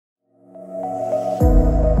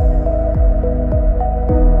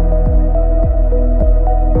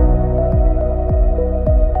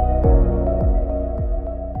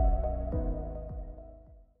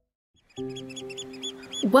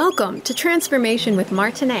Welcome to Transformation with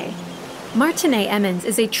Martine. Martine Emmons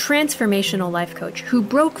is a transformational life coach who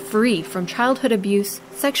broke free from childhood abuse,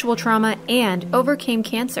 sexual trauma, and overcame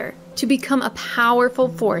cancer to become a powerful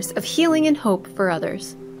force of healing and hope for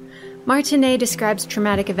others. Martine describes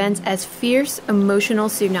traumatic events as fierce emotional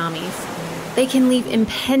tsunamis. They can leave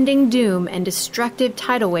impending doom and destructive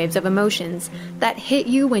tidal waves of emotions that hit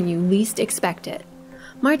you when you least expect it.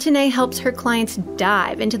 Martine helps her clients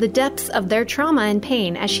dive into the depths of their trauma and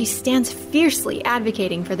pain as she stands fiercely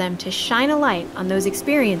advocating for them to shine a light on those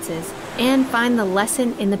experiences and find the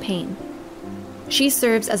lesson in the pain. She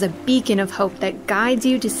serves as a beacon of hope that guides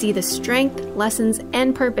you to see the strength, lessons,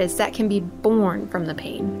 and purpose that can be born from the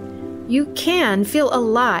pain. You can feel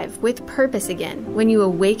alive with purpose again when you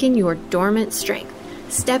awaken your dormant strength,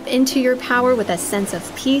 step into your power with a sense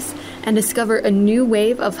of peace, and discover a new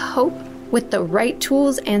wave of hope with the right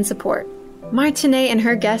tools and support. Martine and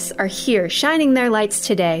her guests are here shining their lights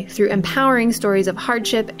today through empowering stories of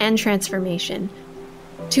hardship and transformation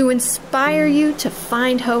to inspire you to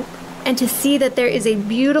find hope and to see that there is a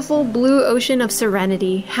beautiful blue ocean of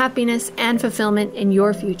serenity, happiness, and fulfillment in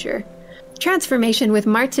your future. Transformation with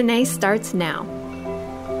Martine starts now.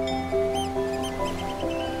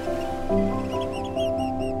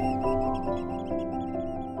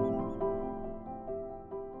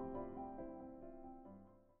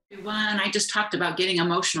 I just talked about getting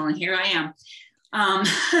emotional, and here I am.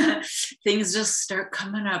 Things just start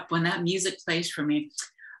coming up when that music plays for me.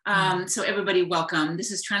 So everybody, welcome.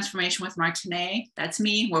 This is Transformation with Martine. That's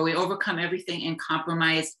me, where we overcome everything and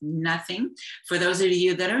compromise nothing. For those of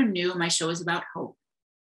you that are new, my show is about hope.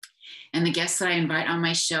 And the guests that I invite on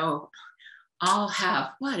my show all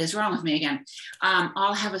have, what is wrong with me again?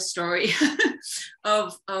 All have a story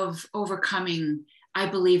of overcoming. I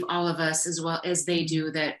believe all of us, as well as they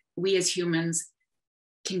do, that we as humans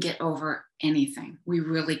can get over anything. We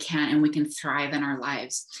really can, and we can thrive in our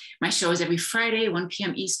lives. My show is every Friday, 1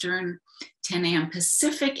 p.m. Eastern, 10 a.m.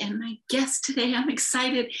 Pacific. And my guest today, I'm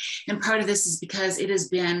excited. And part of this is because it has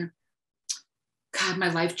been, God,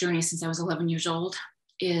 my life journey since I was 11 years old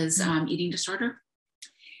is eating disorder.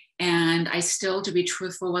 And I still, to be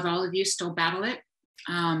truthful with all of you, still battle it.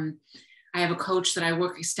 I have a coach that I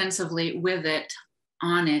work extensively with it,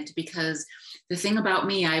 on it, because the thing about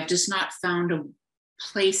me, I've just not found a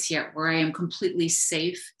place yet where I am completely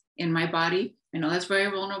safe in my body. I know that's very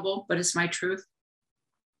vulnerable, but it's my truth.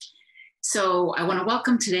 So I want to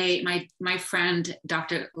welcome today my friend,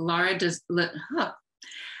 Dr. Lara Zibarras,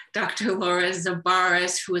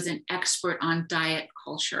 who is an expert on diet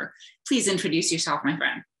culture. Please introduce yourself, my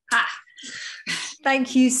friend.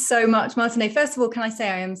 Thank you so much, Martine. First of all, can I say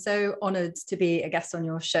I am so honored to be a guest on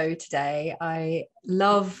your show today. I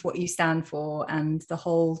love what you stand for, and the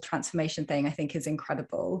whole transformation thing I think is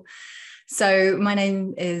incredible. So my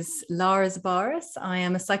name is Lara Zibarras. I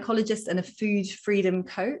am a psychologist and a food freedom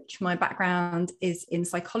coach. My background is in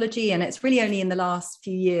psychology, and it's really only in the last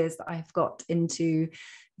few years that I've got into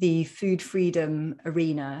the food freedom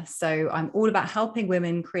arena. So I'm all about helping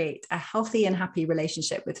women create a healthy and happy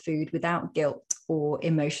relationship with food without guilt or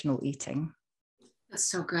emotional eating. That's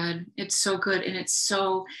so good. It's so good. And it's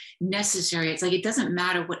so necessary. It's like, it doesn't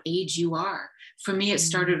matter what age you are. For me, it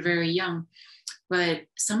started very young, but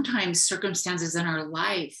sometimes circumstances in our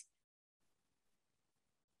life,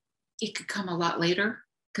 it could come a lot later.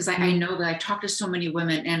 Because I know that I talked to so many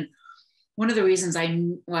women, and one of the reasons I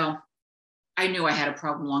knew I had a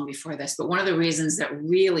problem long before this, but one of the reasons that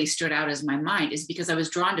really stood out as my mind is because I was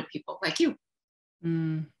drawn to people like you.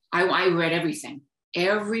 I read everything.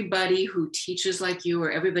 Everybody who teaches like you,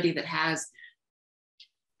 or everybody that has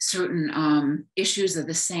certain issues are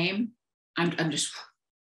the same. I'm just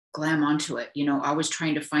glam onto it. You know, I was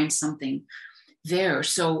trying to find something there.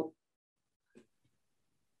 So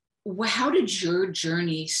how did your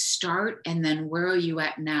journey start? And then where are you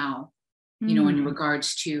at now, you know, in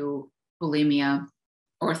regards to bulimia,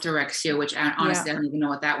 orthorexia, which honestly, I don't even know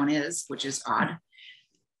what that one is, which is odd.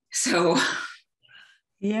 So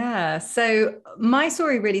my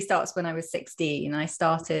story really starts when I was 16. I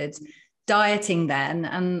started dieting then,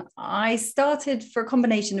 and I started for a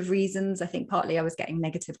combination of reasons. I think partly I was getting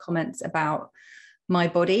negative comments about my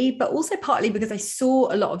body, but also partly because I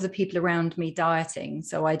saw a lot of the people around me dieting.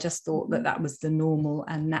 So I just thought that that was the normal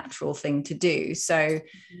and natural thing to do. So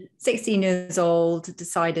 16 years old,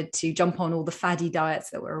 decided to jump on all the faddy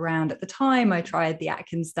diets that were around at the time. I tried the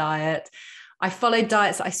Atkins diet. I followed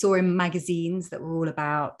diets that I saw in magazines that were all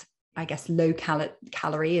about I guess, low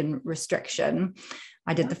calorie and restriction.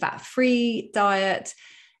 I did the fat-free diet.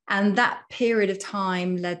 And that period of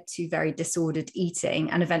time led to very disordered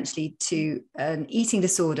eating and eventually to an eating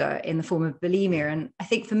disorder in the form of bulimia. And I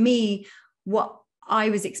think for me, what I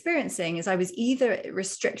was experiencing is I was either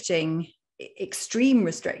extreme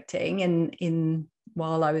restricting in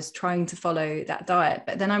while I was trying to follow that diet,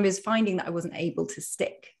 but then I was finding that I wasn't able to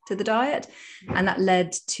stick to the diet. And that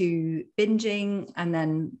led to binging and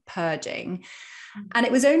then purging. And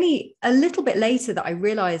it was only a little bit later that I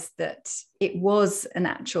realized that it was an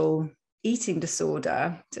actual eating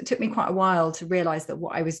disorder. So it took me quite a while to realize that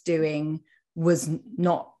what I was doing was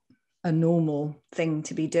not a normal thing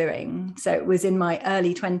to be doing. So it was in my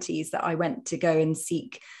early 20s that I went to go and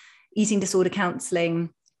seek eating disorder counseling.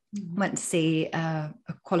 Went to see a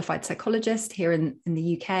qualified psychologist here in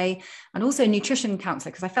the UK, and also a nutrition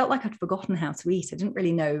counselor, because I felt like I'd forgotten how to eat. I didn't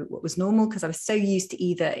really know what was normal because I was so used to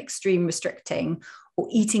either extreme restricting or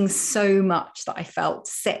eating so much that I felt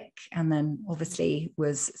sick and then obviously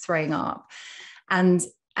was throwing up. And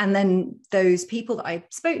then those people that I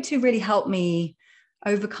spoke to really helped me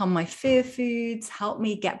overcome my fear foods, helped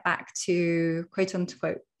me get back to quote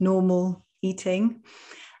unquote normal eating.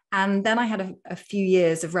 And then I had a few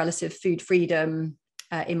years of relative food freedom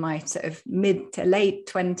in my sort of mid to late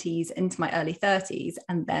 20s into my early 30s.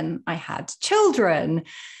 And then I had children.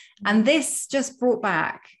 And this just brought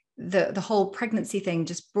back the whole pregnancy thing,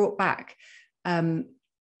 just brought back, I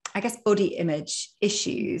guess, body image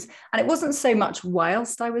issues. And it wasn't so much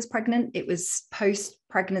whilst I was pregnant, it was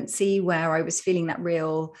post-pregnancy where I was feeling that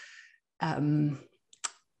real,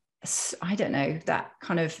 I don't know, that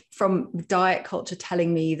kind of from diet culture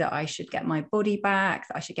telling me that I should get my body back,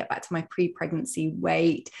 that I should get back to my pre-pregnancy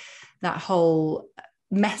weight, that whole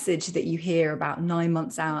message that you hear about 9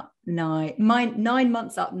 months out, 9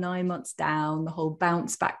 months up, 9 months down, the whole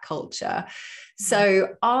bounce back culture. So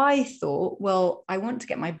I thought, well, I want to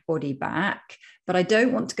get my body back, but I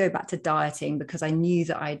don't want to go back to dieting because I knew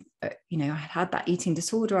that I had that eating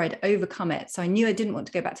disorder, I'd overcome it. So I knew I didn't want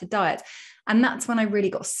to go back to diet. And that's when I really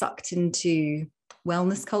got sucked into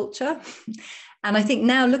wellness culture. And I think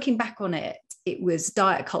now looking back on it, it was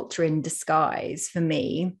diet culture in disguise for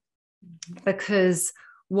me, because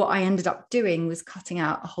what I ended up doing was cutting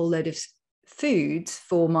out a whole load of foods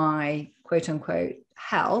for my quote unquote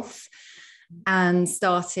health, and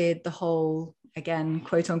started the whole, again,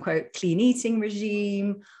 quote unquote clean eating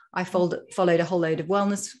regime. I followed a whole load of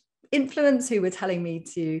wellness influencers who were telling me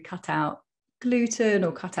to cut out gluten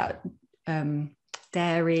or cut out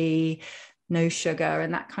dairy, no sugar,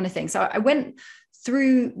 and that kind of thing. So I went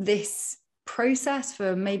through this process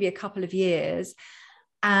for maybe a couple of years,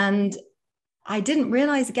 and I didn't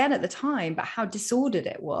realize again at the time but how disordered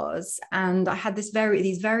it was. And I had these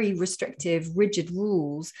very restrictive, rigid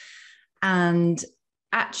rules. And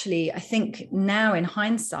actually, I think now in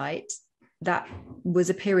hindsight, that was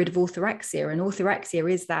a period of orthorexia. And orthorexia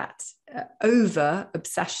is that over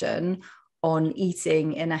obsession on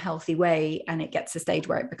eating in a healthy way, and it gets to a stage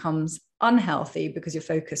where it becomes unhealthy because you're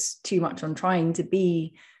focused too much on trying to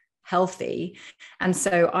be healthy. And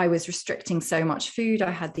so I was restricting so much food. I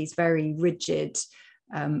had these very rigid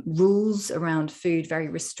rules around food, very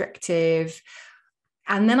restrictive.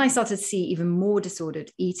 And then I started to see even more disordered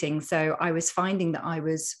eating. So I was finding that I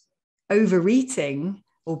was overeating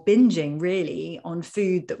or binging really on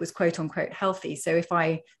food that was quote unquote healthy. So if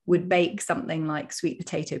I would bake something like sweet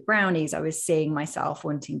potato brownies, I was seeing myself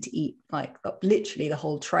wanting to eat like literally the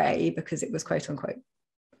whole tray because it was quote unquote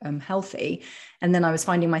healthy. And then I was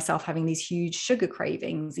finding myself having these huge sugar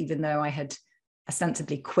cravings, even though I had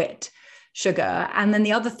ostensibly quit sugar. And then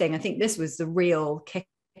the other thing, I think this was the real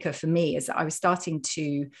kicker for me, is that it was starting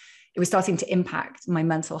to impact my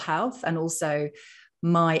mental health and also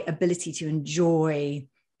my ability to enjoy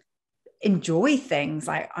things.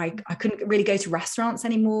 I couldn't really go to restaurants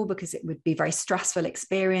anymore because it would be a very stressful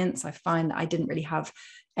experience. I find that I didn't really have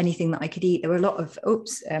anything that I could eat. There were a lot of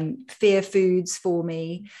fear foods for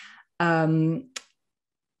me. I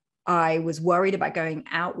was worried about going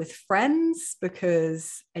out with friends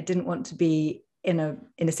because I didn't want to be in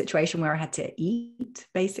a situation where I had to eat,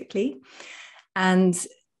 basically. And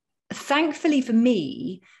thankfully for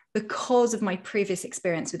me, because of my previous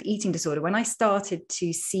experience with eating disorder, when I started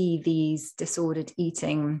to see these disordered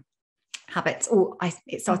eating habits,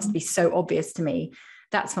 it started to be so obvious to me,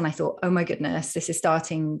 that's when I thought, oh my goodness, this is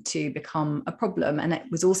starting to become a problem. And it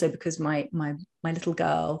was also because my little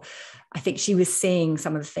girl, I think she was seeing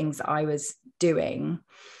some of the things that I was doing.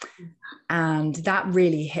 And that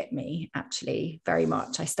really hit me, actually, very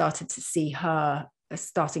much. I started to see her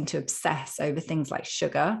starting to obsess over things like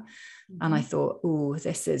sugar. And I thought, oh,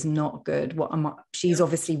 this is not good. What am I? She's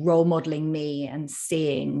obviously role modeling me and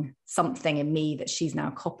seeing something in me that she's now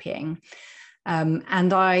copying.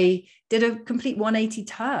 And I did a complete 180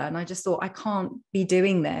 turn. I just thought, I can't be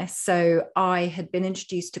doing this. So I had been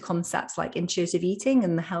introduced to concepts like intuitive eating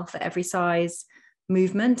and the health at every size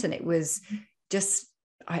movement. And it was just,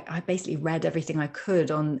 I basically read everything I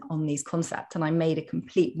could on these concepts, and I made a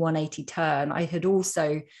complete 180 turn. I had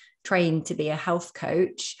also trained to be a health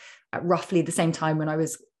coach at roughly the same time when I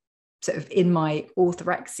was sort of in my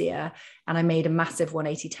orthorexia, and I made a massive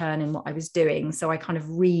 180 turn in what I was doing. So I kind of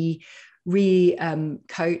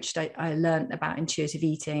coached. I learned about intuitive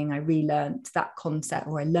eating. I relearned that concept,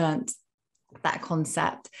 or I learned that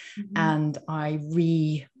concept, and I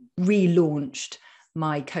relaunched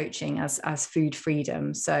my coaching as food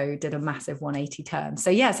freedom. So did a massive 180 turn. So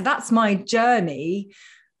yeah, so that's my journey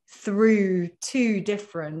through 2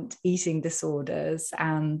 different eating disorders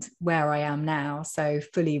and where I am now. So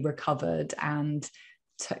fully recovered and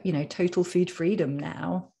total food freedom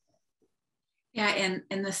now. Yeah,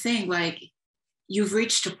 and the thing, like, you've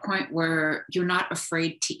reached a point where you're not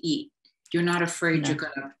afraid to eat. You're not afraid you're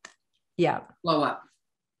gonna blow up.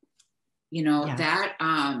 That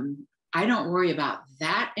I don't worry about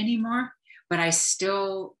that anymore, but I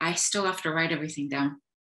still have to write everything down.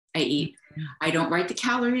 I eat. I don't write the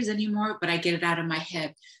calories anymore, but I get it out of my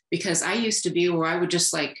head, because I used to be where I would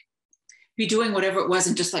just like be doing whatever it was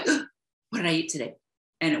and just like, what did I eat today?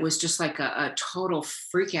 And it was just like a total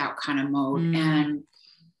freak out kind of mode. And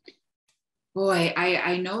boy,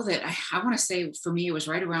 I know that I want to say for me, it was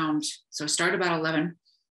right around, so I started about 11,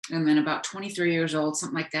 and then about 23 years old,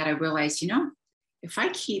 something like that, I realized, if I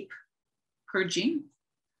keep purging,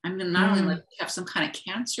 I'm going to not only have some kind of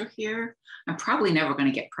cancer here, I'm probably never going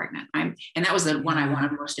to get pregnant. And that was the one I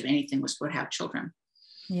wanted most of anything, was to have children.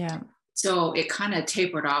 Yeah. So it kind of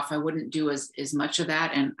tapered off. I wouldn't do as much of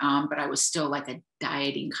that. And, but I was still like a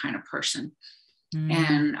dieting kind of person.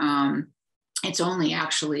 And it's only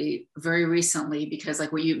actually very recently, because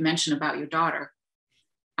like what you mentioned about your daughter,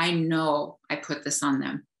 I know I put this on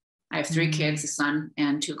them. I have 3 kids, a son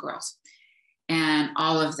and 2 girls. And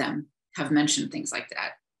all of them have mentioned things like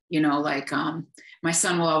that. My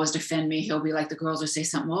son will always defend me. He'll be like, the girls will say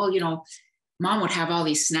something, well, mom would have all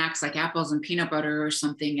these snacks like apples and peanut butter or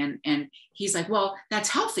something. And he's like, well, that's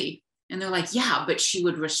healthy. And they're like, yeah, but she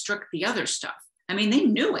would restrict the other stuff. I mean, they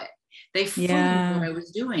knew it. They fully knew what I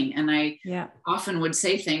was doing. And I often would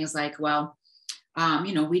say things like, well,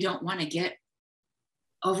 we don't want to get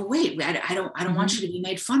overweight. I don't want you to be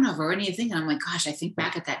made fun of or anything. And I'm like, gosh, I think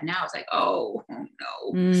back at that now. It's like, oh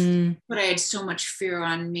no. But I had so much fear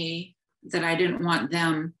on me that I didn't want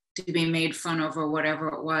them to be made fun of or whatever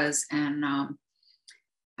it was. And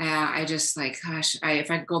I just like, gosh,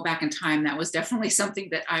 if I could go back in time, that was definitely something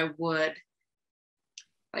that I would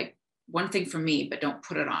like, one thing for me, but don't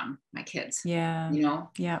put it on my kids. Yeah.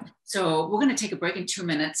 So we're going to take a break in 2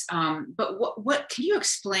 minutes. But what can you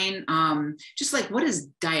explain? Just like, what does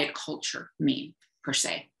diet culture mean per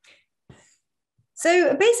se?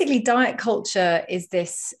 So basically, diet culture is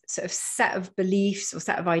this sort of set of beliefs or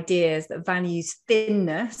set of ideas that values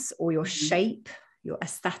thinness or your shape, your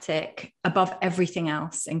aesthetic above everything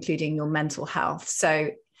else, including your mental health.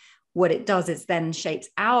 So what it does is then shapes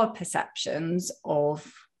our perceptions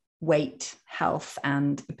of weight, health,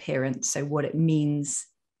 and appearance. So what it means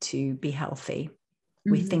to be healthy.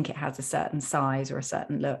 We think it has a certain size or a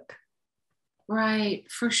certain look. Right,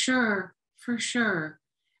 for sure.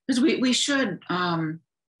 Because we should,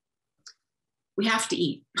 we have to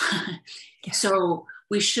eat. So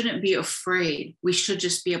we shouldn't be afraid. We should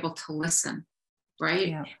just be able to listen, right?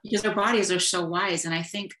 Yeah. Because our bodies are so wise. And I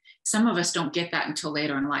think some of us don't get that until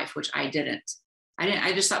later in life, which I didn't.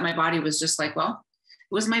 I just thought my body was just like, well,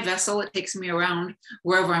 it was my vessel. It takes me around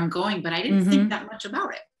wherever I'm going, but I didn't think that much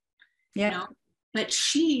about it. Yeah. But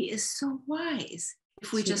she is so wise.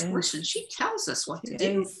 If we just listen, she tells us what to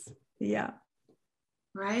do. Yeah.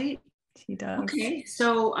 Right? She does. Okay.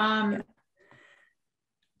 So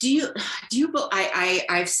do you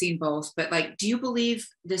I've seen both, but like, do you believe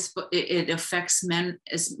this it affects men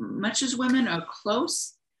as much as women, or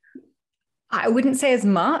close? I wouldn't say as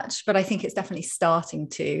much, but I think it's definitely starting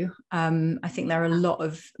to. I think there are a lot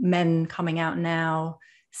of men coming out now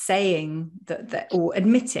saying that or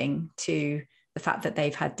admitting to the fact that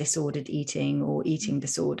they've had disordered eating or eating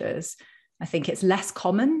disorders. I think it's less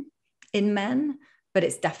common in men, but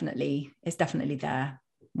it's definitely there,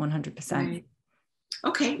 100%. Right.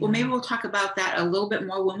 Okay, well, maybe we'll talk about that a little bit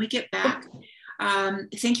more when we get back.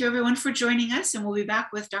 Thank you, everyone, for joining us, and we'll be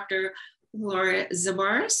back with Dr. Lara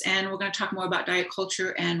Zibarras, and we're going to talk more about diet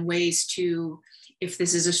culture and ways to if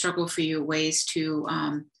this is a struggle for you, ways to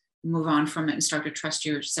move on from it and start to trust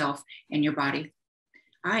yourself and your body.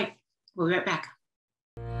 All right, we'll be right back.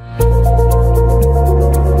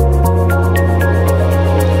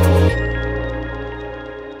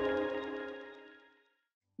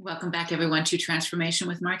 Welcome back, everyone, to Transformation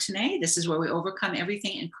with Martine. This is where we overcome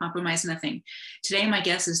everything and compromise nothing. Today, my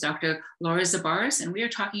guest is Dr. Lara Zibarras, and we are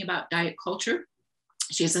talking about diet culture.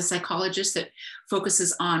 She is a psychologist that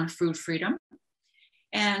focuses on food freedom.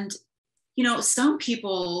 And, you know, some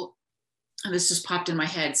people, and this just popped in my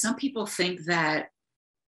head, some people think that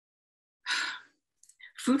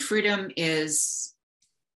food freedom is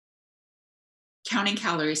counting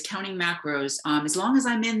calories, counting macros. As long as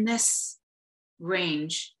I'm in this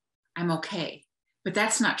range, I'm okay. But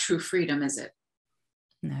that's not true freedom, is it?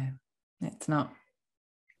 No, it's not.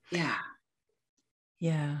 Yeah.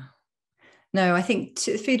 Yeah. No, I think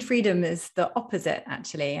food freedom is the opposite,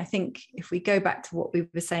 actually. I think if we go back to what we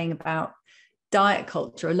were saying about diet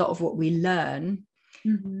culture, a lot of what we learn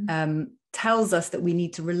tells us that we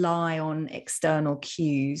need to rely on external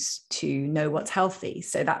cues to know what's healthy.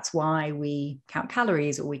 So that's why we count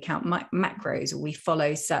calories, or we count macros, or we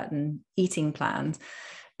follow certain eating plans.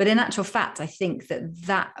 But in actual fact, I think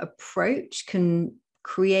that approach can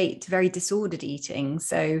create very disordered eating.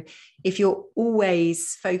 So if you're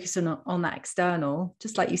always focusing on that external,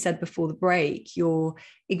 just like you said before the break, you're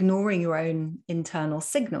ignoring your own internal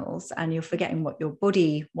signals and you're forgetting what your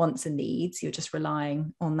body wants and needs. You're just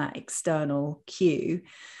relying on that external cue.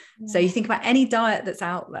 So you think about any diet that's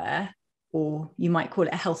out there, or you might call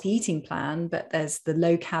it a healthy eating plan, but there's the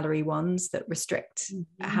low calorie ones that restrict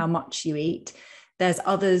how much you eat. There's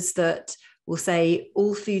others that will say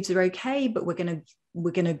all foods are okay, but we're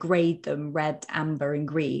going to grade them red, amber, and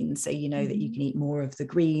green. So you know that you can eat more of the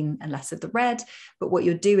green and less of the red. But what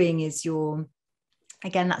you're doing is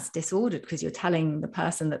again, that's disordered, because you're telling the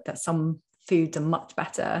person that some foods are much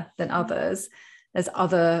better than others. There's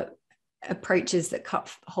other approaches that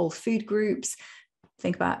cut whole food groups.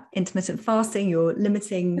 Think about intermittent fasting. You're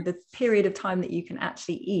limiting the period of time that you can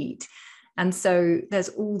actually eat. And so there's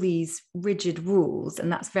all these rigid rules, and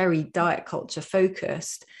that's very diet culture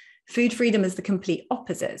focused. Food freedom is the complete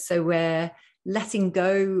opposite. So we're letting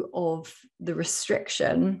go of the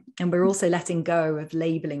restriction, and we're also letting go of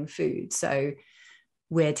labeling food. So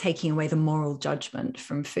we're taking away the moral judgment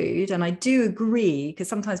from food. And I do agree, because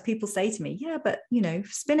sometimes people say to me, yeah, but, you know,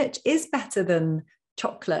 spinach is better than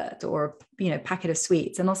chocolate or, you know, packet of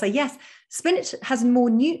sweets. And I'll say, yes, spinach has more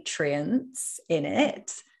nutrients in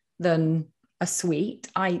it than a sweet.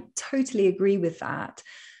 I totally agree with that.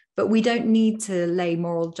 But we don't need to lay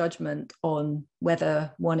moral judgment on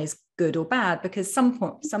whether one is good or bad, because some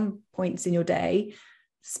points in your day,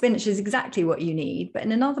 spinach is exactly what you need. But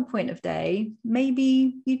in another point of day,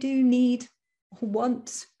 maybe you do need,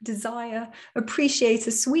 want, desire, appreciate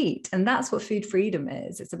a sweet. And that's what food freedom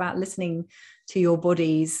is. It's about listening to your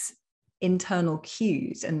body's internal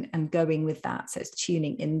cues and going with that. So it's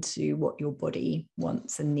tuning into what your body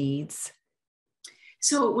wants and needs.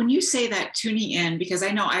 So when you say that, tuning in, because I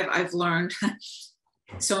know I've learned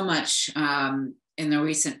so much in the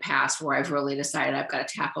recent past where I've really decided I've got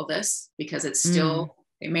to tackle this, because it's still,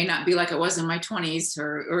 it may not be like it was in my 20s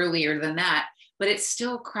or earlier than that, but it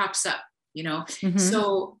still crops up, you know?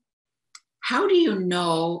 So how do you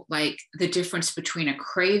know, like, the difference between a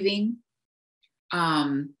craving,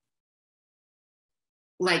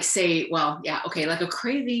 like say, well, yeah, okay, like a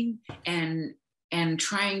craving and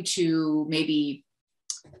trying to maybe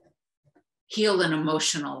heal an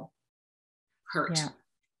emotional hurt.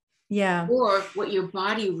 Yeah. Or what your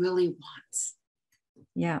body really wants.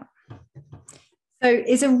 Yeah. So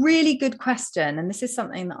it's a really good question. And this is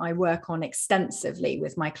something that I work on extensively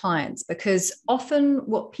with my clients, because often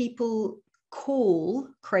what people call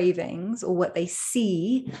cravings, or what they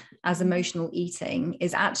see as emotional eating,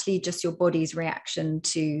 is actually just your body's reaction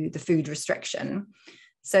to the food restriction.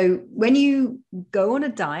 So when you go on a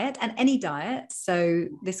diet, and any diet, so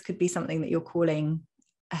this could be something that you're calling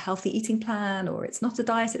a healthy eating plan, or it's not a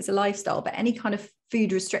diet, it's a lifestyle, but any kind of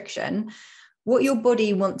food restriction, what your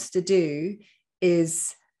body wants to do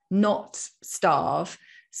is not starve.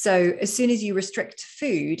 So as soon as you restrict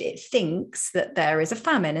food, it thinks that there is a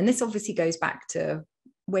famine. And this obviously goes back to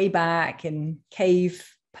way back in cave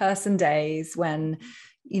person days, when,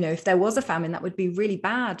 you know, if there was a famine, that would be really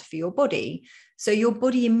bad for your body. So your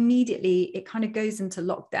body immediately, it kind of goes into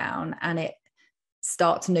lockdown, and it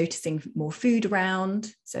starts noticing more food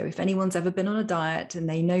around. So if anyone's ever been on a diet and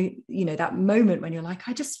they know, you know, that moment when you're like,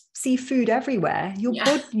 I just see food everywhere,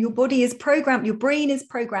 your body is programmed, your brain is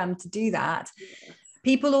programmed to do that.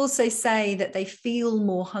 People also say that they feel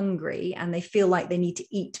more hungry and they feel like they need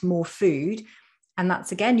to eat more food. And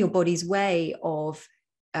that's, again, your body's way of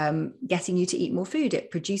getting you to eat more food. It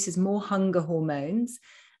produces more hunger hormones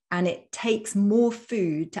and it takes more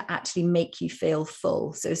food to actually make you feel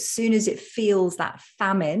full. So as soon as it feels that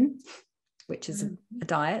famine, which is a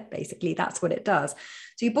diet, basically, that's what it does.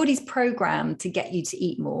 So your body's programmed to get you to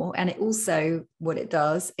eat more. And it also, what it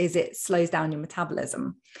does is it slows down your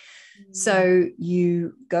metabolism. So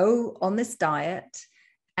you go on this diet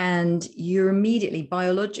and you're immediately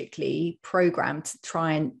biologically programmed to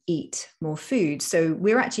try and eat more food. So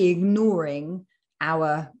we're actually ignoring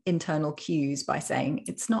our internal cues by saying,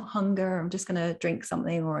 it's not hunger, I'm just going to drink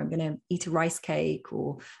something, or I'm going to eat a rice cake,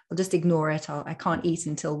 or I'll just ignore it. I can't eat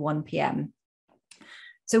until 1 p.m.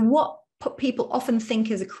 So what people often think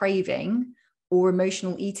is a craving or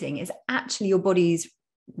emotional eating is actually your body's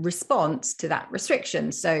response to that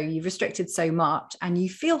restriction. So you've restricted so much and you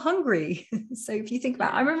feel hungry. So if you think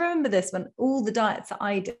about, I remember this when all the diets that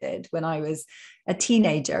I did when I was a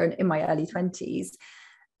teenager and in my early 20s,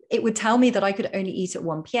 it would tell me that I could only eat at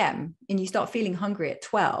 1 p.m. and you start feeling hungry at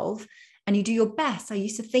 12 and you do your best. I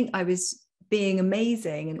used to think I was being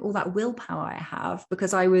amazing and all that willpower I have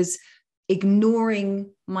because I was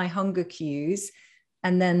ignoring my hunger cues,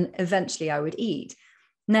 and then eventually I would eat.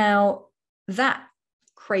 Now that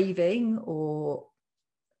craving or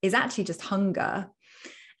is actually just hunger.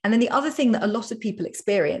 And then the other thing that a lot of people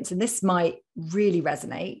experience, and this might really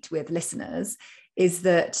resonate with listeners, is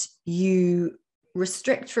that you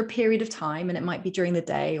restrict for a period of time, and it might be during the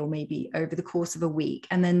day or maybe over the course of a week,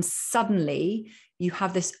 and then suddenly you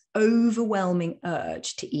have this overwhelming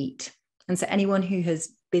urge to eat. And so anyone who has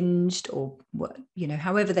binged, or what,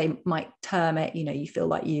 however they might term it, you feel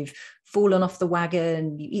like you've fallen off the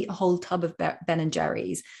wagon, you eat a whole tub of Ben and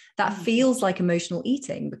Jerry's, that feels like emotional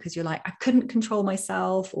eating, because you're like, I couldn't control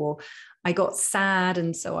myself, or I got sad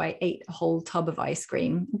and so I ate a whole tub of ice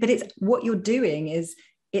cream. But it's what you're doing is,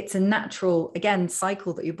 it's a natural, again,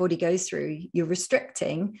 cycle that your body goes through. You're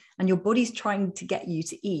restricting and your body's trying to get you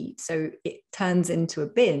to eat. So it turns into a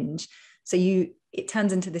binge. So it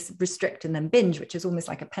turns into this restrict and then binge, which is almost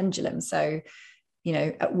like a pendulum. So,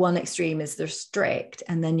 at one extreme is the restrict,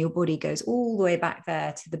 and then your body goes all the way back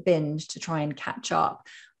there to the binge to try and catch up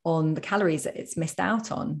on the calories that it's missed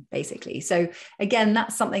out on, basically. So again,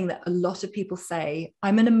 that's something that a lot of people say,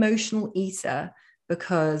 I'm an emotional eater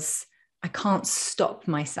because I can't stop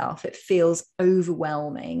myself. It feels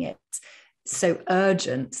overwhelming. It's so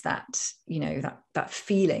urgent that, that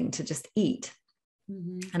feeling to just eat.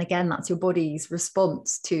 And again, that's your body's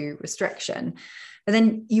response to restriction. And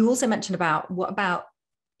then you also mentioned about what about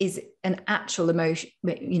is an actual emotion,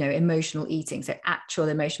 emotional eating. So actual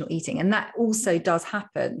emotional eating. And that also does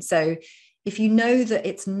happen. So if you know that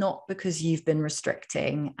it's not because you've been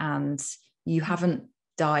restricting and you haven't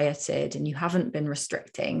dieted and you haven't been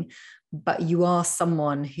restricting, but you are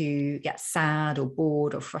someone who gets sad or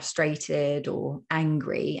bored or frustrated or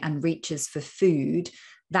angry and reaches for food,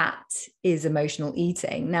 that is emotional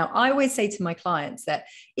eating. Now, I always say to my clients that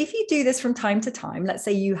if you do this from time to time, let's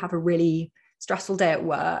say you have a really stressful day at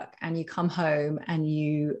work and you come home and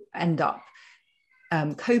you end up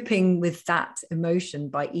coping with that emotion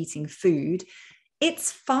by eating food,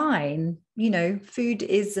 it's fine. Food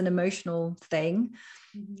is an emotional thing.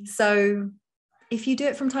 So if you do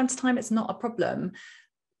it from time to time, it's not a problem.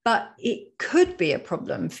 But it could be a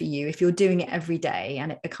problem for you if you're doing it every day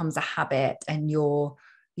and it becomes a habit, and you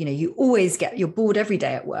always you're bored every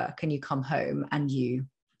day at work and you come home and you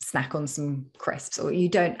snack on some crisps, or you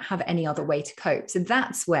don't have any other way to cope. So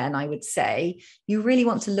that's when I would say you really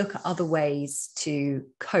want to look at other ways to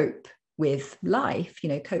cope with life,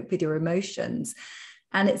 cope with your emotions.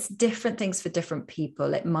 And it's different things for different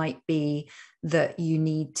people. It might be that you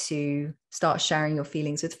need to start sharing your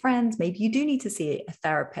feelings with friends. Maybe you do need to see a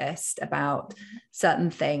therapist about certain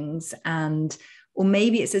things. Or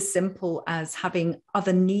maybe it's as simple as having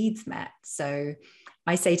other needs met. So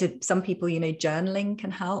I say to some people, journaling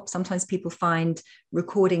can help. Sometimes people find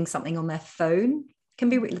recording something on their phone can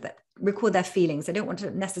be record their feelings. They don't want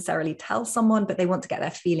to necessarily tell someone, but they want to get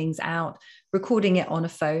their feelings out. Recording it on a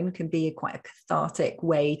phone can be quite a cathartic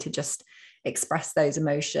way to just express those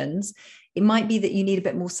emotions. It might be that you need a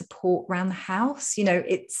bit more support around the house.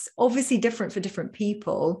 It's obviously different for different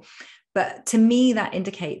people, but to me, that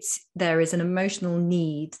indicates there is an emotional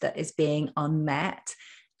need that is being unmet.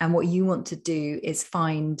 And what you want to do is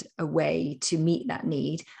find a way to meet that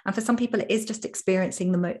need. And for some people, it is just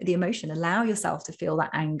experiencing the emotion. Allow yourself to feel that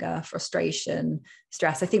anger, frustration,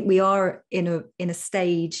 stress. I think we are in a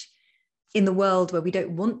stage in the world where we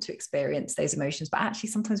don't want to experience those emotions, but actually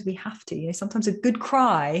sometimes we have to, you know, sometimes a good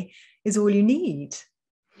cry is all you need.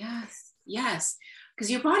 Yes. Yes. Because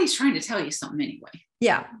your body's trying to tell you something anyway.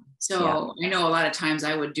 Yeah. So I know a lot of times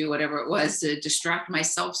I would do whatever it was to distract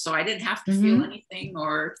myself so I didn't have to feel anything,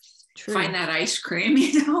 or find that ice cream,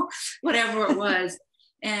 you know, whatever it was.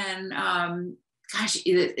 And gosh,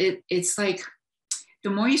 it's like, the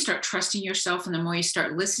more you start trusting yourself and the more you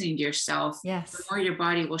start listening to yourself, yes, the more your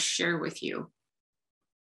body will share with you.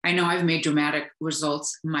 I know I've made dramatic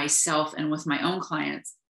results myself and with my own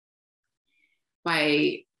clients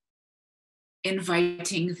by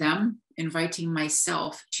inviting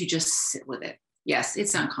myself to just sit with it. Yes,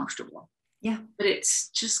 it's uncomfortable. Yeah. But it's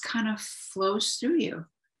just kind of flows through you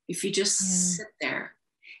if you just sit there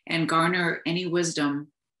and garner any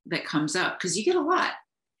wisdom that comes up, because you get a lot.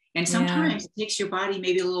 And sometimes it takes your body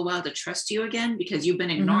maybe a little while to trust you again because you've been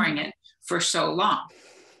ignoring it for so long.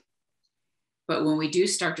 But when we do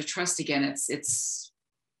start to trust again, it's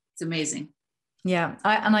amazing. Yeah,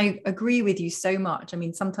 I agree with you so much. I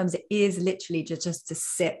mean, sometimes it is literally just to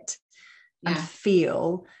sit and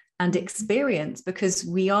feel and experience, because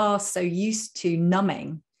we are so used to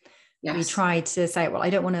numbing. Yes. We try to say, well, I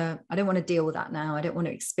don't want to deal with that now. I don't want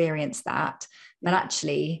to experience that. But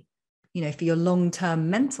actually, you know, for your long-term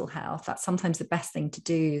mental health, that's sometimes the best thing to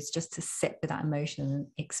do, is just to sit with that emotion and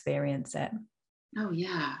experience it. Oh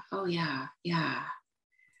yeah. Yeah.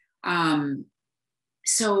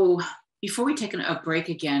 So before we take a break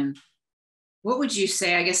again, what would you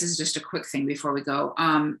say, I guess this is just a quick thing before we go.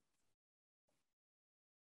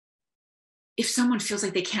 If someone feels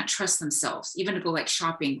like they can't trust themselves, even to go like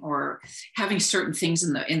shopping or having certain things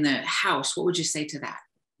in the house, what would you say to that?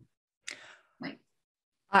 Like,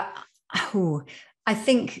 I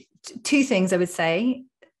think two things I would say.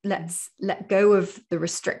 Let's let go of the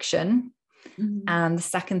restriction. And the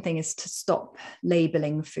second thing is to stop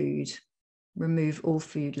labeling food, remove all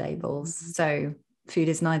food labels. So food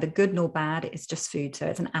is neither good nor bad. It's just food. So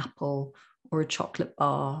it's an apple or a chocolate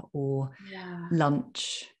bar or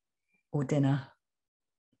lunch or dinner.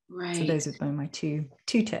 Right. So those would be my two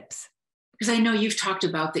tips. Because I know you've talked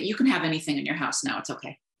about that you can have anything in your house now. It's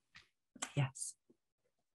okay. Yes.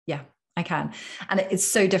 Yeah, I can. And it's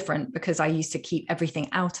so different because I used to keep everything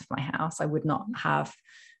out of my house. I would not have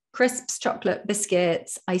crisps, chocolate,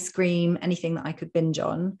 biscuits, ice cream, anything that I could binge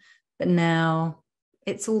on. But now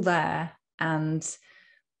it's all there. And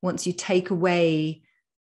once you take away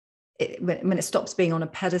it, when it stops being on a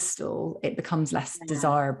pedestal, it becomes less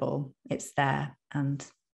desirable. It's there and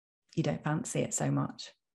you don't fancy it so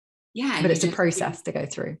much. Yeah. But it's a process to go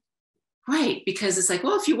through. Right. Because it's like,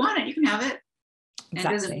 well, if you want it, you can have it. Exactly. And it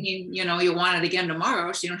doesn't mean, you know, you want it again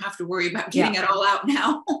tomorrow. So you don't have to worry about getting it all out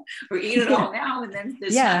now or eat it all now. And then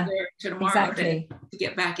it's not there to tomorrow to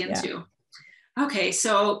get back into. Yeah. Okay.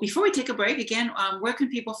 So before we take a break again, where can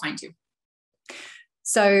people find you?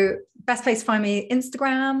 So best place to find me,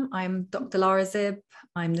 Instagram. I'm Dr. Lara Zib.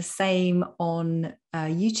 I'm the same on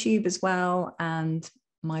YouTube as well. And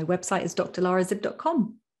my website is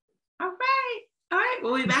drlarazib.com. All right. All right.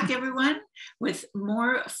 We'll be back, everyone, with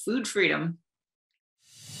more food freedom.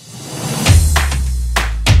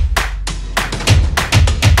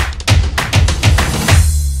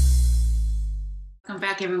 Welcome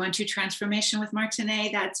back, everyone, to Transformation with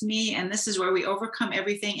Martine. That's me, and this is where we overcome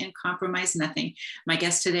everything and compromise nothing. My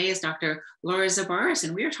guest today is Dr. Lara Zibarras,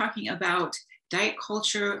 and we are talking about diet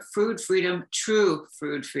culture, food freedom, true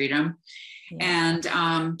food freedom, and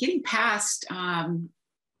getting past,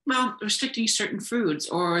 restricting certain foods,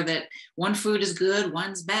 or that one food is good,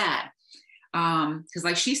 one's bad. Because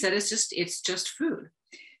like she said, it's just food.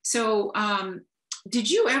 So did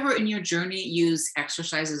you ever in your journey use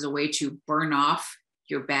exercise as a way to burn off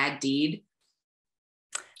your bad deed?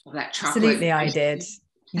 That chocolate? Absolutely, I did.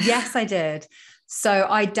 Yes, I did. So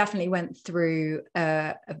I definitely went through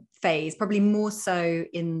a phase, probably more so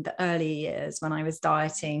in the early years when I was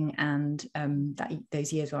dieting, and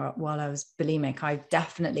those years while I was bulimic, I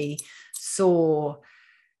definitely saw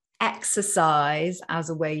exercise as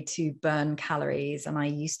a way to burn calories. And I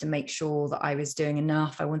used to make sure that I was doing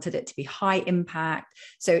enough. I wanted it to be high impact.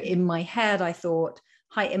 So in my head, I thought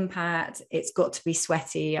high impact, it's got to be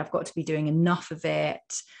sweaty. I've got to be doing enough of it.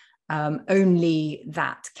 Only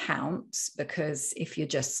that counts, because if you're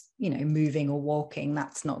just, moving or walking,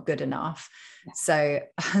 that's not good enough. Yeah. So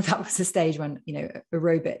that was the stage when,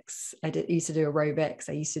 aerobics, used to do aerobics.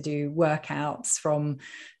 I used to do workouts from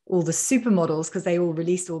all the supermodels, because they all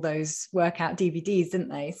released all those workout DVDs, didn't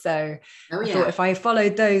they? So I thought if I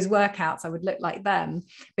followed those workouts, I would look like them.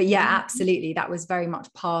 But absolutely. That was very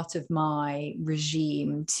much part of my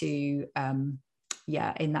regime to,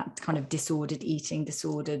 yeah, in that kind of disordered eating,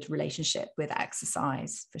 disordered relationship with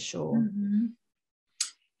exercise, for sure. Mm-hmm.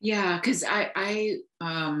 Yeah, because I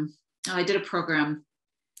did a program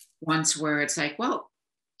once where it's like, well,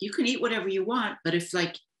 you can eat whatever you want, but if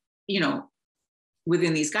like,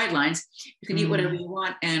 within these guidelines, you can eat whatever you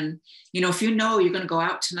want. And, if you're going to go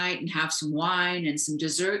out tonight and have some wine and some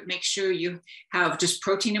dessert, make sure you have just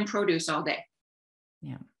protein and produce all day.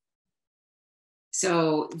 Yeah.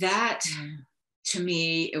 So that to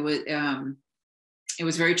me, it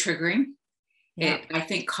was very triggering. Yeah. It, I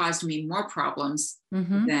think, caused me more problems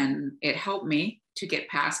than it helped me to get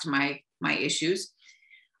past my issues.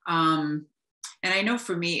 And I know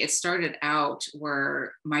for me, it started out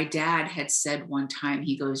where my dad had said one time,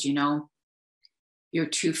 he goes, you're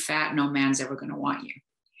too fat. No man's ever going to want you.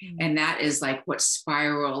 And that is like what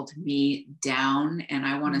spiraled me down. And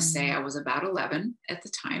I want to say I was about 11 at the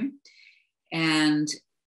time. And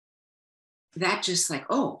that just like,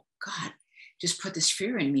 oh God, just put this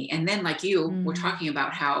fear in me. And then like you were talking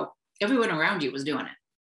about how everyone around you was doing it.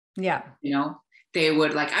 Yeah. They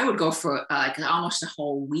would like, I would go for like almost a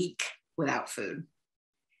whole week without food.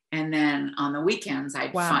 And then on the weekends,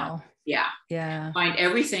 I'd find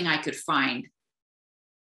everything I could find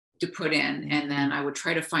to put in. And then I would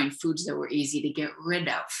try to find foods that were easy to get rid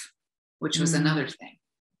of, which was another thing.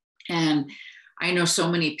 And I know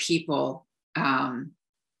so many people, not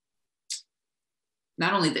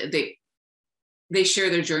only they share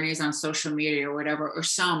their journeys on social media or whatever, or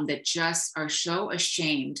some that just are so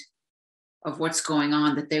ashamed of what's going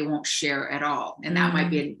on that they won't share at all. And that might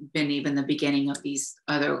be been even the beginning of these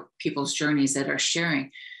other people's journeys that are sharing.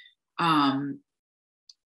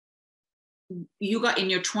 You got in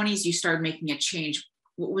your 20s, you started making a change.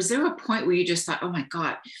 Was there a point where you just thought, oh my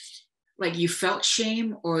God, like you felt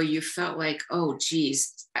shame, or you felt like, oh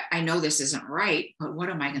geez, I know this isn't right, but what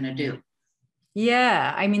am I going to do?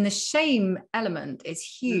 Yeah. I mean, the shame element is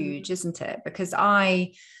huge, isn't it? Because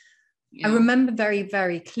I remember very,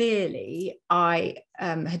 very clearly, I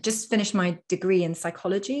had just finished my degree in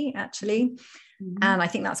psychology, actually. And I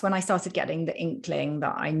think that's when I started getting the inkling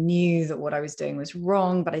that I knew that what I was doing was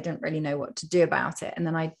wrong, but I didn't really know what to do about it. And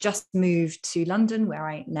then I just moved to London, where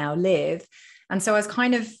I now live. And so I was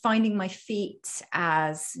kind of finding my feet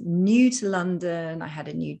as new to London. I had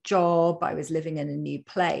a new job. I was living in a new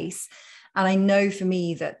place. And I know for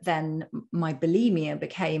me that then my bulimia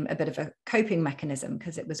became a bit of a coping mechanism,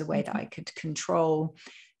 because it was a way that I could control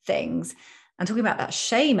things. And talking about that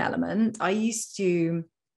shame element, I used to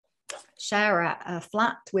share a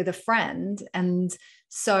flat with a friend. And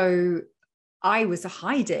so I was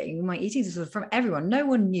hiding my eating disorder from everyone. No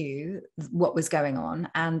one knew what was going on.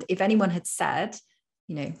 And if anyone had said,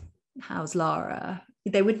 how's Lara?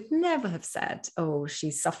 They would never have said, oh,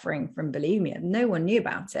 she's suffering from bulimia. No one knew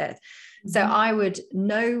about it. So I would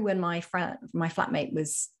know when my flatmate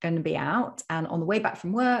was going to be out. And on the way back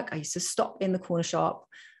from work, I used to stop in the corner shop.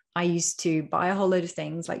 I used to buy a whole load of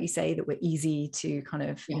things, like you say, that were easy to kind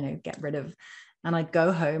of, get rid of. And I'd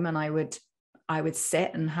go home and I would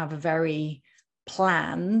sit and have a very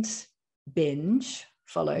planned binge,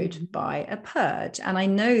 followed by a purge. And I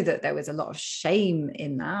know that there was a lot of shame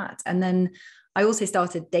in that. And then I also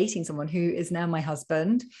started dating someone who is now my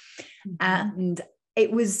husband. And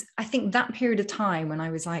it was, I think, that period of time when I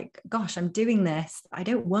was like, gosh, I'm doing this I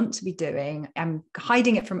don't want to be doing. I'm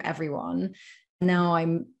hiding it from everyone. Now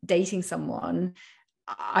I'm dating someone.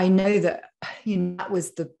 I know that, that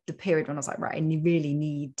was the period when I was like, right, I really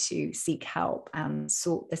need to seek help and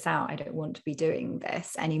sort this out. I don't want to be doing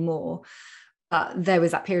this anymore. But there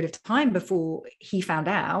was that period of time before he found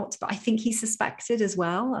out, but I think he suspected as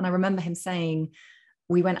well. And I remember him saying,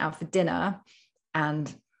 we went out for dinner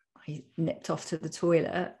and I nipped off to the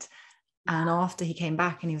toilet. And after he came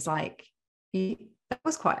back and he was like, that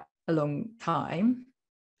was quite a long time.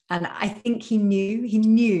 And I think he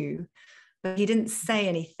knew, but he didn't say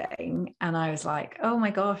anything. And I was like, oh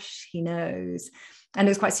my gosh, he knows. And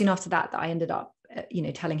it was quite soon after that I ended up,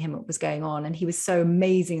 telling him what was going on. And he was so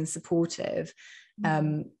amazing and supportive.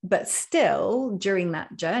 But still, during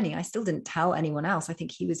that journey, I still didn't tell anyone else. I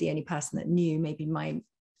think he was the only person that knew, maybe my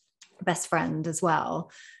best friend as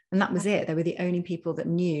well. And that was it. They were the only people that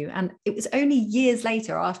knew. And it was only years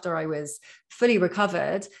later, after I was fully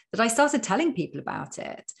recovered, that I started telling people about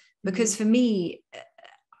it. Because for me,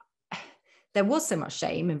 there was so much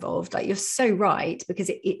shame involved. Like, you're so right, because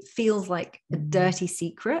it feels like a dirty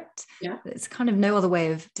secret. Yeah. It's kind of no other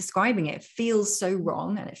way of describing it. It feels so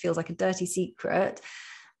wrong, and it feels like a dirty secret.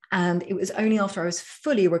 And it was only after I was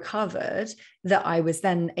fully recovered that I was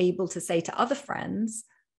then able to say to other friends,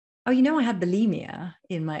 oh, I had bulimia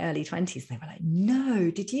in my early 20s. They were like,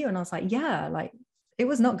 no, did you? And I was like, yeah, like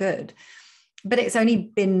not good. But it's only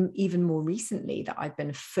been even more recently that I've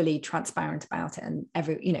been fully transparent about it, and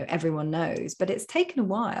everyone knows. But it's taken a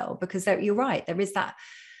while, because you're right, there is that.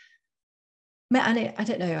 And I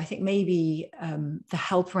don't know, I think maybe the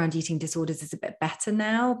help around eating disorders is a bit better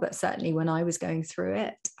now, but certainly when I was going through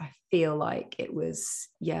it, I feel like it was,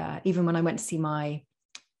 even when I went to see my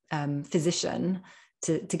physician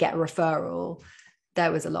to get a referral,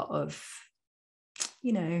 there was a lot of,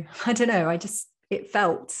 I don't know, it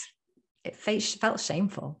felt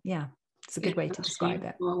shameful. Yeah, it's a good way to describe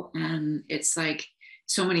it. And it's like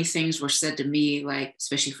so many things were said to me, like,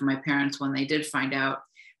 especially from my parents when they did find out.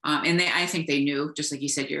 And I think they knew, just like you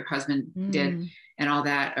said, your husband did, and all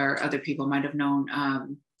that, or other people might have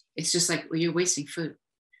known. It's just like, well, you're wasting food.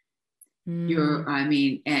 Like,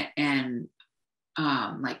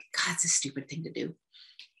 God, it's a stupid thing to do.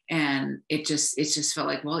 And it just felt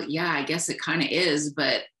like, well, yeah, I guess it kind of is,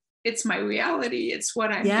 but it's my reality. It's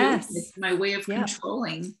what I'm doing. It's my way of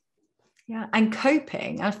controlling. Yeah. And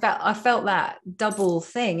coping. I felt that double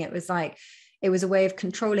thing. It was like, it was a way of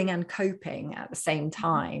controlling and coping at the same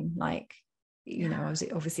time. Like, I was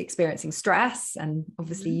obviously experiencing stress, and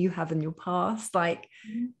obviously you have in your past, like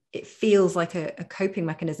it feels like a coping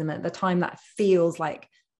mechanism. At the time that feels like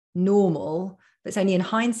normal, but it's only in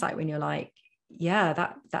hindsight when you're like,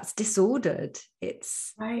 that's disordered.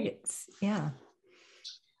 It's right.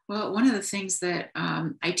 Well, one of the things that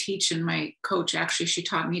I teach, and my coach, actually, she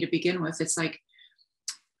taught me to begin with, it's like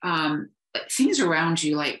things around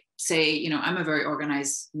you, like, say, I'm a very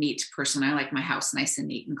organized, neat person. I like my house nice and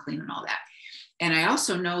neat and clean and all that. And I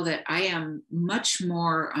also know that I am much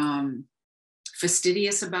more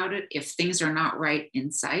fastidious about it if things are not right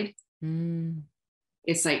inside.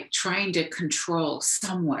 It's like trying to control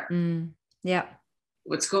somewhere.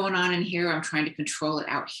 What's going on in here, I'm trying to control it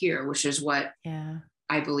out here, which is what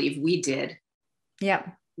I believe we did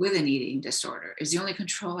with an eating disorder, is the only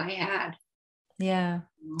control I had.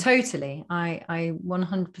 Totally. I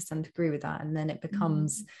 100% agree with that. And then it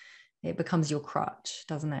becomes your crutch,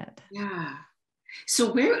 doesn't it?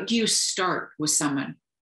 So where do you start with someone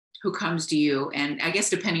who comes to you? And I guess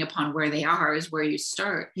depending upon where they are is where you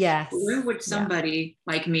start. Where would somebody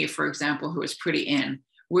like me, for example, who is pretty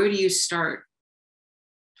where do you start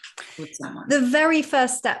with someone? The very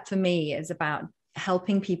first step for me is about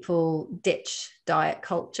helping people ditch diet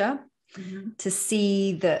culture. To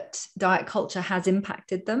see that diet culture has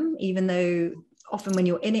impacted them, even though often when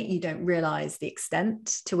you're in it, you don't realize the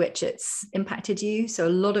extent to which it's impacted you. So a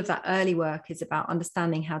lot of that early work is about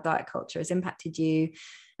understanding how diet culture has impacted you.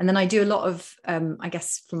 And then I do a lot of, I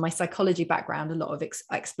guess from my psychology background, a lot of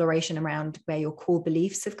exploration around where your core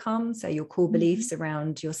beliefs have come. So your core beliefs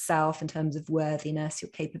around yourself in terms of worthiness,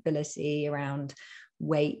 your capability, around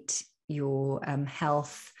weight, your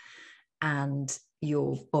health, and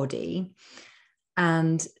your body.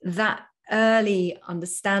 And that early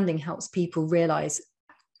understanding helps people realize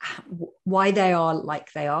why they are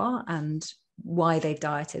like they are, and why they've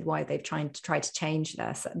dieted, why they've tried to change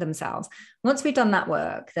themselves. Once we've done that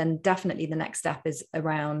work, then definitely the next step is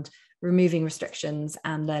around removing restrictions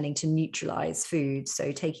and learning to neutralize food.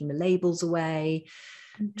 So taking the labels away,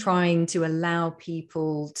 trying to allow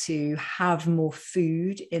people to have more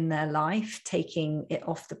food in their life, taking it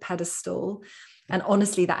off the pedestal. And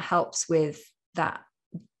honestly, that helps with that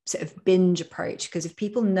sort of binge approach, because if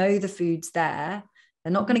people know the food's there,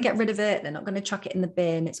 they're not going to get rid of it. They're not going to chuck it in the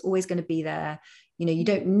bin. It's always going to be there. You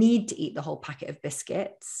don't need to eat the whole packet of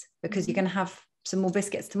biscuits, because you're going to have some more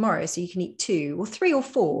biscuits tomorrow. So you can eat 2 or 3 or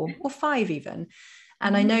 4 or 5 even.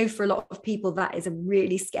 And I know for a lot of people, that is a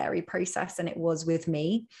really scary process. And it was with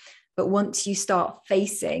me. But once you start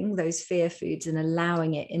facing those fear foods and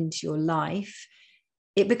allowing it into your life,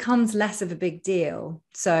 it becomes less of a big deal.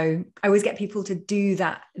 So I always get people to do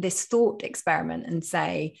this thought experiment and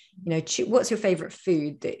say, what's your favorite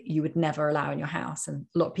food that you would never allow in your house? And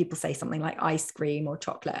a lot of people say something like ice cream or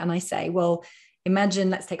chocolate. And I say, well, imagine,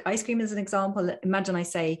 let's take ice cream as an example. Imagine I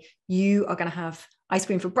say, you are going to have ice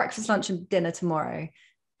cream for breakfast, lunch, and dinner tomorrow.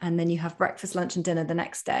 And then you have breakfast, lunch, and dinner the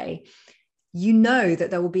next day. You know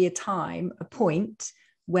that there will be a point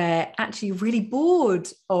where actually you're really bored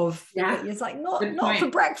of it's like, not for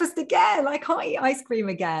breakfast again. I can't eat ice cream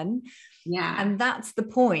again. And that's the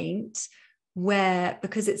point where,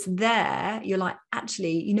 because it's there, you're like,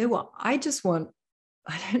 actually, you know what? I just want,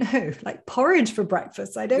 I don't know, like porridge for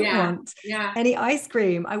breakfast. I don't want any ice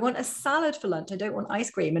cream. I want a salad for lunch. I don't want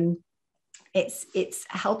ice cream. And it's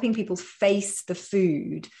helping people face the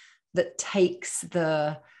food that takes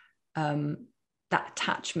that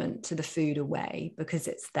attachment to the food away, because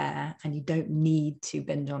it's there and you don't need to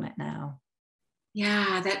binge on it now.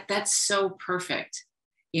 Yeah, that's so perfect.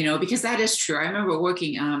 because that is true. I remember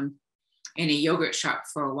working in a yogurt shop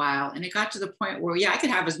for a while, and it got to the point where, I could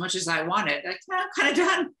have as much as I wanted. Like, I'm kind of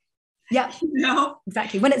done. Yeah,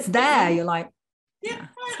 exactly. When it's there, you're like,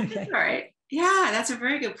 okay. All right. Yeah, that's a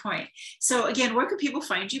very good point. So again, where can people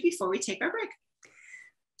find you before we take our break?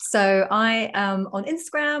 So I am on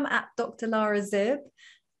Instagram at Dr. Lara Zib,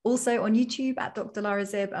 also on YouTube at Dr. Lara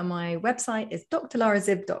Zib, and my website is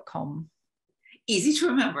drlarazib.com. Easy to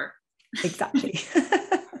remember. Exactly.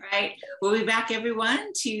 All right. We'll be back,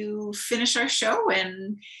 everyone, to finish our show.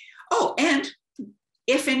 And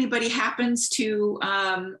if anybody happens to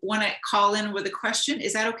want to call in with a question,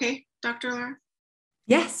 is that okay, Dr. Lara?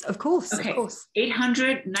 Yes, of course. Okay. Of course.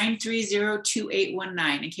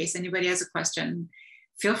 800-930-2819. In case anybody has a question,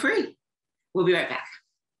 feel free. We'll be right back.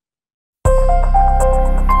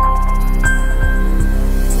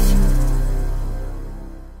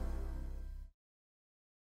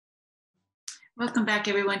 Welcome back,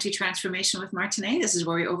 everyone, to Transformation with Martine. This is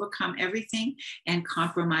where we overcome everything and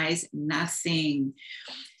compromise nothing.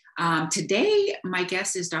 Today, my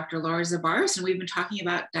guest is Dr. Lara Zibarras, and we've been talking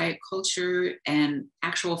about diet culture and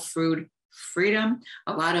actual food freedom.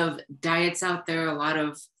 A lot of diets out there, a lot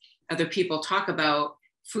of other people talk about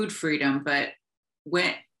food freedom, but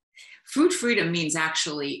when food freedom means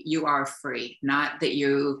actually you are free, not that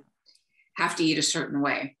you have to eat a certain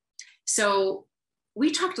way. So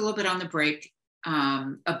we talked a little bit on the break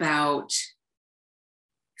about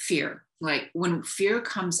fear. Like when fear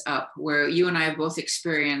comes up, where you and I have both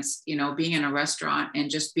experienced, being in a restaurant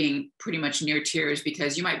and just being pretty much near tears,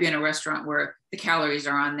 because you might be in a restaurant where the calories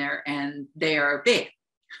are on there and they are big.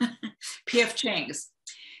 P.F. Chang's.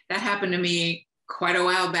 That happened to me quite a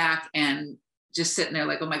while back, and just sitting there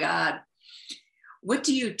like, oh my God. What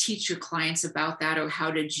do you teach your clients about that? Or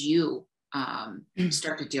how did you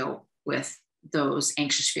start to deal with those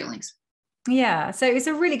anxious feelings? Yeah, so it's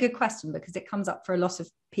a really good question because it comes up for a lot of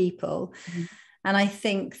people. Mm-hmm. And I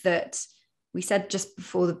think that we said just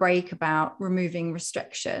before the break about removing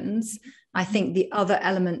restrictions. I think the other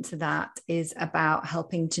element to that is about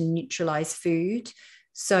helping to neutralize food.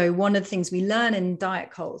 So one of the things we learn in diet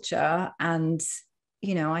culture, and,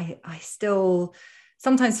 I still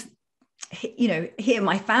sometimes, hear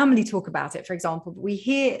my family talk about it, for example, but we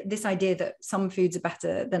hear this idea that some foods are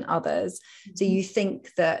better than others. Mm-hmm. So you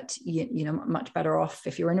think that, much better off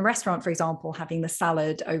if you're in a restaurant, for example, having the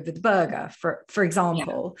salad over the burger, for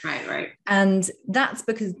example. Yeah, right. And that's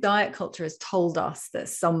because diet culture has told us that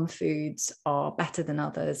some foods are better than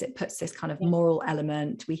others. It puts this kind of moral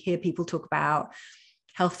element. We hear people talk about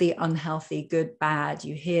healthy, unhealthy, good, bad.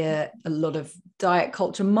 You hear a lot of diet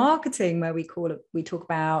culture marketing where we talk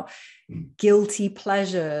about guilty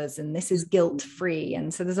pleasures, and this is guilt-free.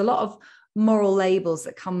 And so there's a lot of moral labels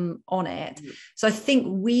that come on it. So I think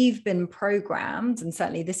we've been programmed, and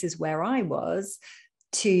certainly this is where I was,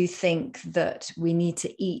 to think that we need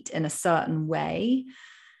to eat in a certain way.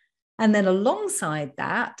 And then alongside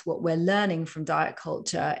that, what we're learning from diet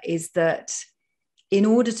culture is that in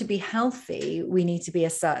order to be healthy, we need to be a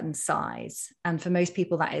certain size. And for most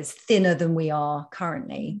people, that is thinner than we are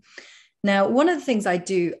currently. Now, one of the things I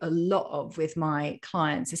do a lot of with my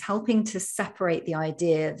clients is helping to separate the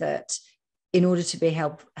idea that in order to be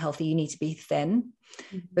healthy, you need to be thin,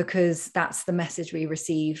 because that's the message we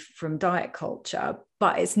receive from diet culture,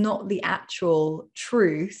 but it's not the actual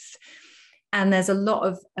truth. And there's a lot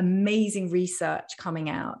of amazing research coming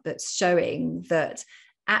out that's showing that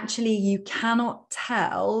actually, you cannot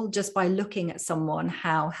tell just by looking at someone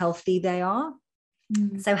how healthy they are.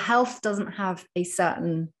 Mm. So health doesn't have a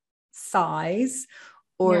certain size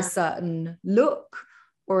or a certain look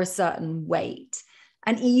or a certain weight.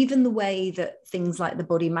 And even the way that things like the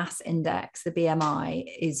body mass index, the BMI,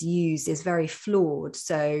 is used is very flawed.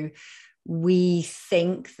 So we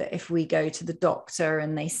think that if we go to the doctor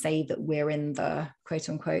and they say that we're in the quote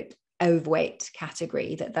unquote overweight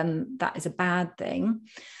category, that then that is a bad thing.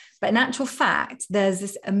 But in actual fact, there's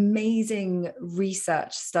this amazing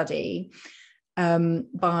research study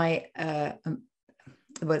by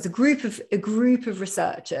it's a group of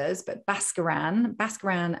researchers, but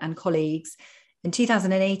Bhaskaran and colleagues in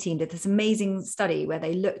 2018 did this amazing study where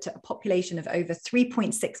they looked at a population of over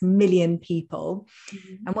 3.6 million people.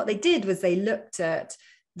 Mm-hmm. And what they did was they looked at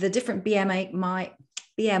the different BMI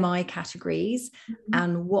categories, mm-hmm.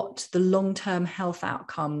 and what the long-term health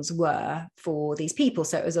outcomes were for these people.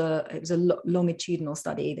 So it was a longitudinal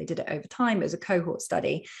study. They did it over time. It was a cohort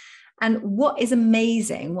study. And what is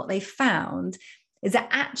amazing, what they found is that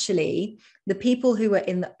actually the people who were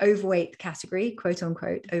in the overweight category, quote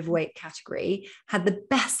unquote, overweight category, had the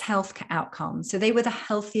best health outcomes. So they were the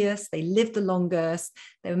healthiest, they lived the longest,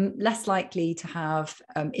 they were less likely to have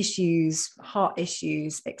issues, heart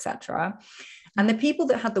issues, etc. And the people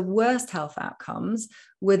that had the worst health outcomes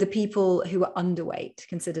were the people who were underweight,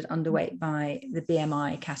 considered underweight by the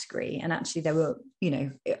BMI category. And actually there were, you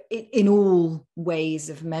know, in all ways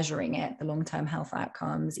of measuring it, the long-term health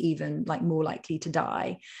outcomes, even like more likely to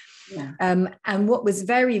die. Yeah. And what was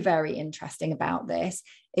very, very interesting about this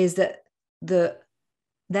is that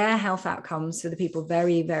their health outcomes for the people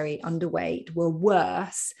very, very underweight were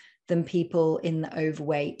worse than people in the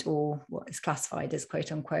overweight, or what is classified as quote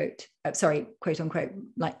unquote,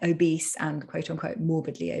 like obese and quote unquote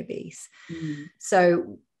morbidly obese.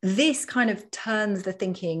 So this kind of turns the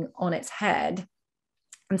thinking on its head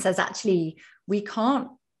and says, actually, we can't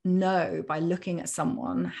know by looking at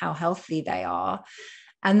someone how healthy they are.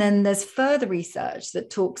 And then there's further research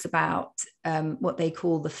that talks about what they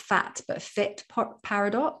call the fat but fit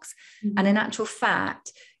paradox. And in actual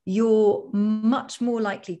fact, you're much more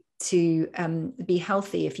likely to be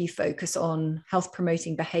healthy if you focus on health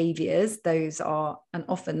promoting behaviors. Those are, and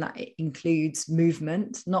often that includes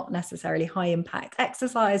movement, not necessarily high impact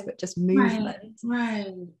exercise, but just movement.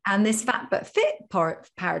 Right. And this fat but fit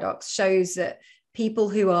paradox shows that people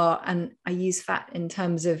who are, and I use fat in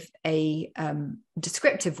terms of a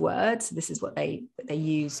descriptive word, so this is what they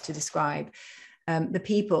use to describe the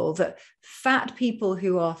people, that fat people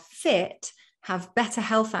who are fit have better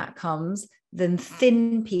health outcomes than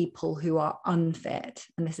thin people who are unfit.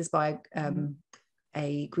 And this is by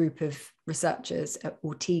a group of researchers.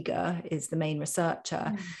 Ortega is the main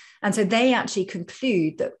researcher. And so they actually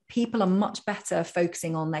conclude that people are much better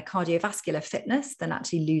focusing on their cardiovascular fitness than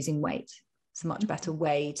actually losing weight. It's a much better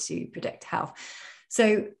way to predict health.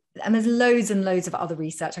 So, and there's loads and loads of other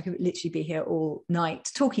research. I could literally be here all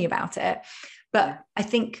night talking about it. But I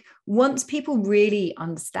think once people really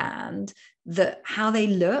understand that how they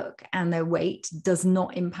look and their weight does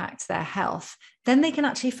not impact their health, then they can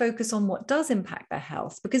actually focus on what does impact their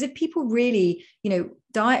health. Because if people really, you know,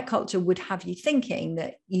 diet culture would have you thinking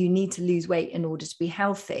that you need to lose weight in order to be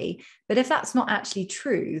healthy. But if that's not actually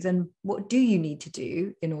true, then what do you need to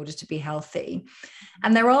do in order to be healthy?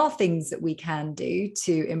 And there are things that we can do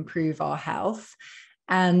to improve our health.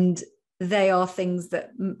 And they are things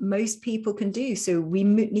that most people can do. So we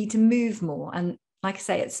need to move more. And like I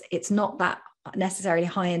say, it's not that necessarily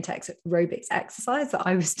high intake aerobics exercise that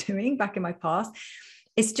I was doing back in my past.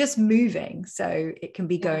 It's just moving. So it can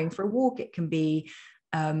be going for a walk. It can be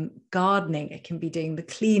gardening. It can be doing the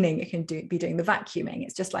cleaning. It can be doing the vacuuming.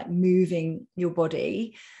 It's just like moving your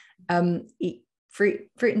body. Eat fruit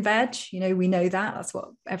and veg. You know, we know that's what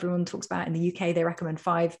everyone talks about in the UK. They recommend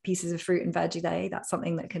 5 pieces of fruit and veg a day. That's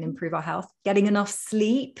something that can improve our health. Getting enough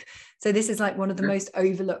sleep. So this is like one of the most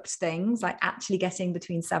overlooked things, like actually getting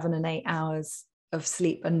between 7 and 8 hours of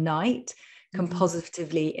sleep a night can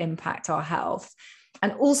positively impact our health.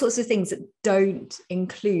 And all sorts of things that don't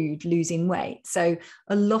include losing weight. So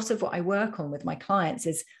a lot of what I work on with my clients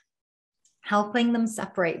is helping them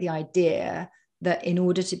separate the idea that in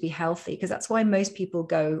order to be healthy, because that's why most people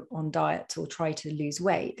go on diets or try to lose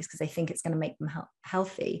weight, is because they think it's going to make them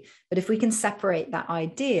healthy. But if we can separate that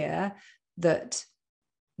idea that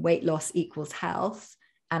weight loss equals health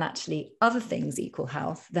and actually other things equal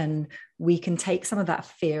health, then we can take some of that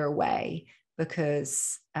fear away,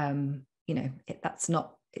 because you know, it's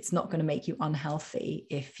not going to make you unhealthy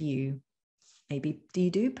if you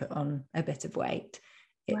do put on a bit of weight.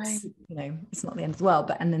 It's, you know, it's not the end of the world,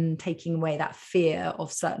 and then taking away that fear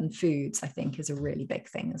of certain foods, I think, is a really big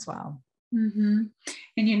thing as well. And,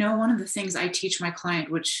 you know, one of the things I teach my client,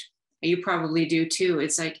 which you probably do too,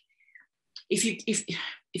 it's like, if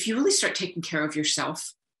you really start taking care of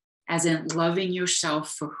yourself, as in loving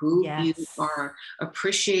yourself for who you are,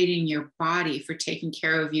 appreciating your body for taking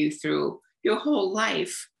care of you through your whole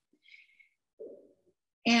life.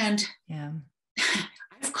 And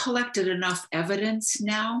I've collected enough evidence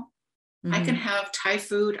now. I can have Thai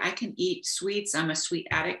food. I can eat sweets. I'm a sweet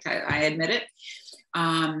addict. I admit it.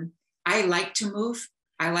 I like to move.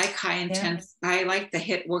 I like high intense. I like the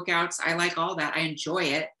HIIT workouts. I like all that. I enjoy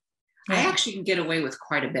it. I actually can get away with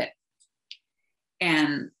quite a bit.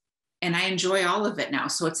 And I enjoy all of it now.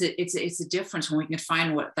 So it's a difference when we can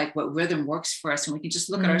find what rhythm works for us, and we can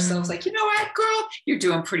just look at ourselves like, you know what, girl, you're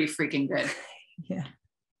doing pretty freaking good.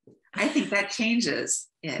 I think that changes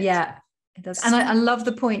it. Yeah, it does. And I love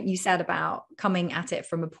the point you said about coming at it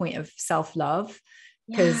from a point of self-love,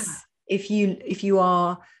 because if you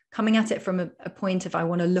are coming at it from a point of, I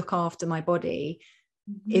want to look after my body,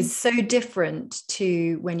 is so different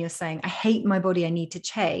to when you're saying, I hate my body, I need to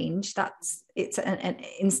change. And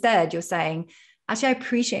instead you're saying, actually, I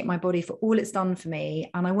appreciate my body for all it's done for me,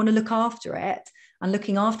 and I want to look after it. And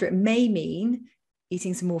looking after it may mean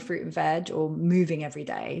eating some more fruit and veg or moving every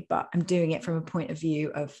day, but I'm doing it from a point of view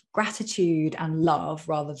of gratitude and love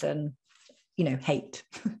rather than, hate.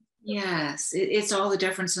 Yes, it's all the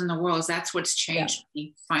difference in the world. That's what's changed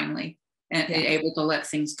me finally, and able to let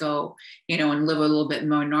things go, and live a little bit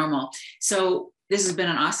more normal. So this has been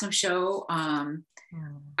an awesome show. I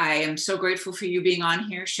am so grateful for you being on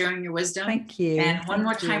here, sharing your wisdom. Thank you. And one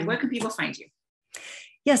more time, where can people find you?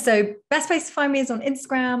 Yeah, so best place to find me is on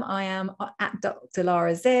Instagram. I am at Dr.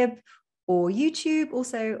 Lara Zib, or YouTube,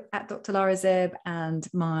 also at Dr. Lara Zib, and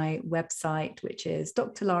my website, which is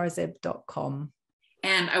drlarazib.com.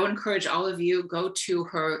 And I would encourage all of you, go to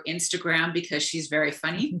her Instagram because she's very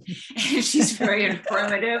funny and she's very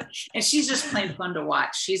informative, and she's just plain fun to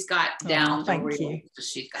watch. She's got down the real.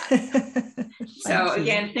 She's got it. So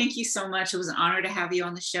again, thank you so much. It was an honor to have you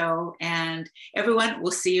on the show. And everyone,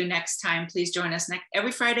 we'll see you next time. Please join us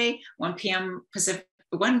every Friday, 1 p.m. Pacific,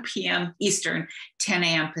 1 p.m. Eastern, 10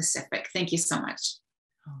 a.m. Pacific. Thank you so much.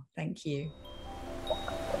 Oh, thank you.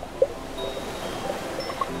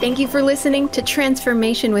 Thank you for listening to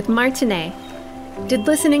Transformation with Martine. Did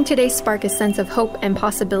listening today spark a sense of hope and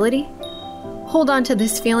possibility? Hold on to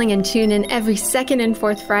this feeling and tune in every second and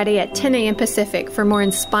fourth Friday at 10 a.m. Pacific for more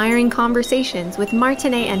inspiring conversations with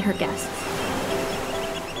Martine and her guests.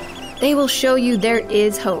 They will show you there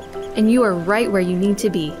is hope, and you are right where you need to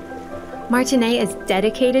be. Martine is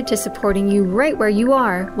dedicated to supporting you right where you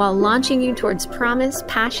are while launching you towards promise,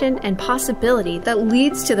 passion, and possibility that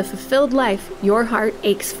leads to the fulfilled life your heart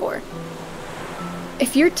aches for.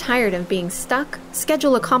 If you're tired of being stuck,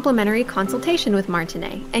 schedule a complimentary consultation with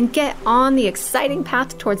Martine and get on the exciting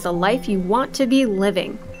path towards the life you want to be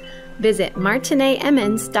living. Visit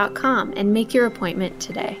martineemmons.com and make your appointment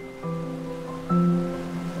today.